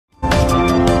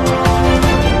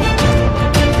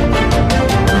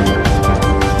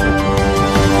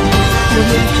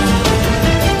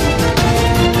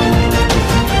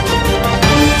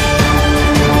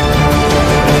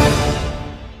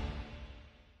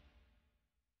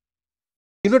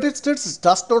United States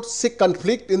does not seek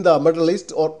conflict in the Middle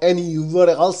East or anywhere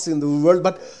else in the world,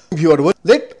 but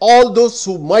let all those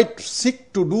who might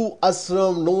seek to do us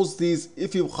harm knows this.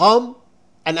 If you harm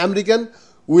an American,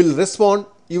 we will respond,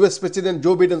 US President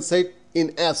Joe Biden said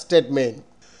in a statement.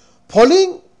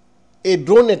 Following a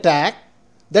drone attack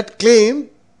that claimed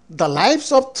the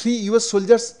lives of 3 US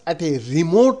soldiers at a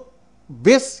remote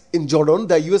base in Jordan,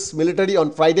 the US military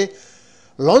on Friday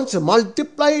launched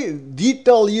multiple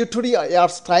retaliatory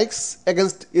airstrikes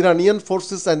against Iranian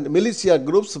forces and militia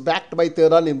groups backed by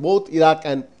Tehran in both Iraq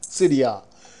and Syria.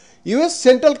 US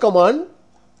Central Command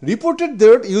reported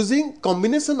that using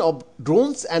combination of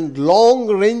drones and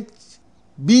long-range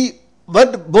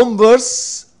B-1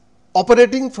 bombers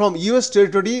operating from US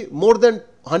territory, more than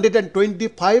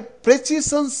 125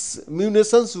 precision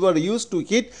munitions were used to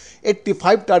hit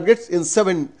 85 targets in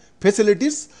 7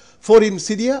 facilities, 4 in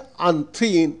Syria and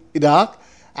 3 in Iraq,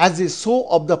 as a show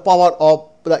of the power of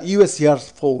the US Air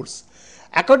Force.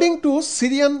 According to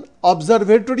Syrian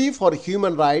Observatory for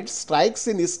Human Rights, strikes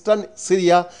in eastern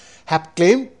Syria have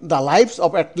claimed the lives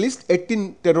of at least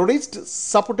 18 terrorists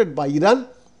supported by Iran.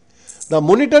 The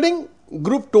monitoring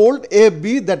group told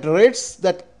AFP that raids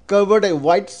that covered a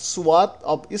wide swath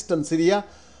of eastern Syria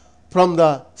from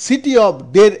the city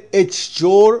of Deir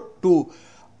ez-Zor to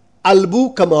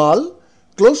Albu Kamal,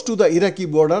 close to the Iraqi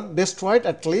border, destroyed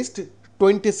at least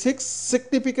 26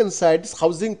 significant sites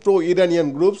housing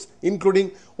pro-Iranian groups, including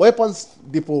weapons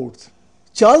depots.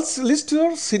 Charles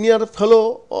Lister, senior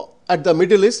fellow at the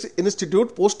Middle East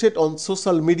Institute, posted on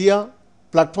social media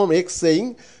platform X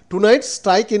saying, "Tonight's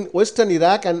strike in western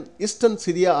Iraq and eastern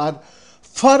Syria are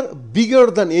far bigger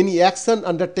than any action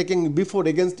undertaken before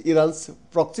against Iran's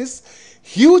proxies.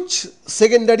 Huge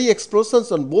secondary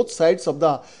explosions on both sides of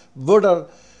the border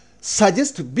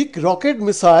suggest big rocket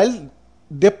missile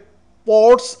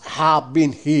depots have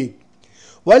been hit."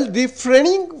 While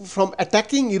refraining from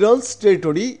attacking Iran's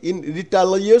territory in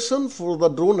retaliation for the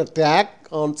drone attack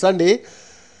on Sunday,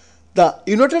 the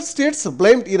United States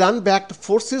blamed Iran-backed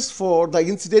forces for the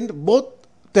incident. Both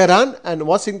Tehran and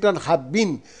Washington have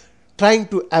been trying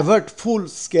to avert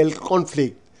full-scale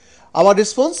conflict. Our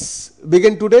response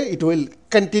began today. It will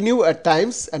continue at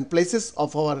times and places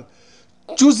of our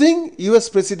choosing, US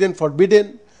President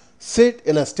Biden said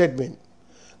in a statement.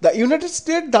 The United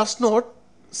States does not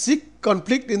seek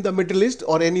conflict in the Middle East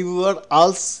or anywhere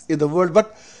else in the world,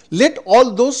 but let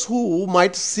all those who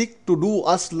might seek to do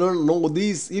us know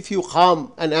this. If you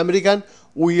harm an American,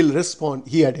 we will respond,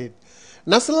 he added.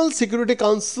 National Security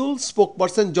Council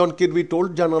spokesperson John Kirby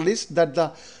told journalists that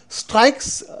the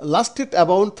strikes lasted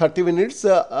about 30 minutes,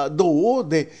 though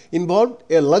they involved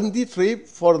a lengthy trip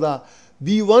for the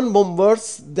B-1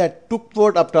 bombers that took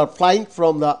word after flying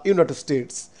from the United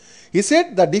States. He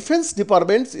said the Defense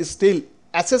Department is still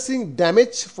assessing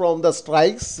damage from the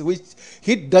strikes, which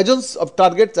hit dozens of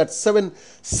targets at 7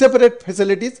 separate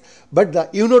facilities, but the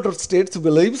United States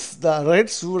believes the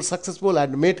raids were successful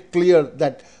and made clear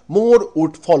that more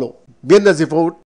would follow. Business report.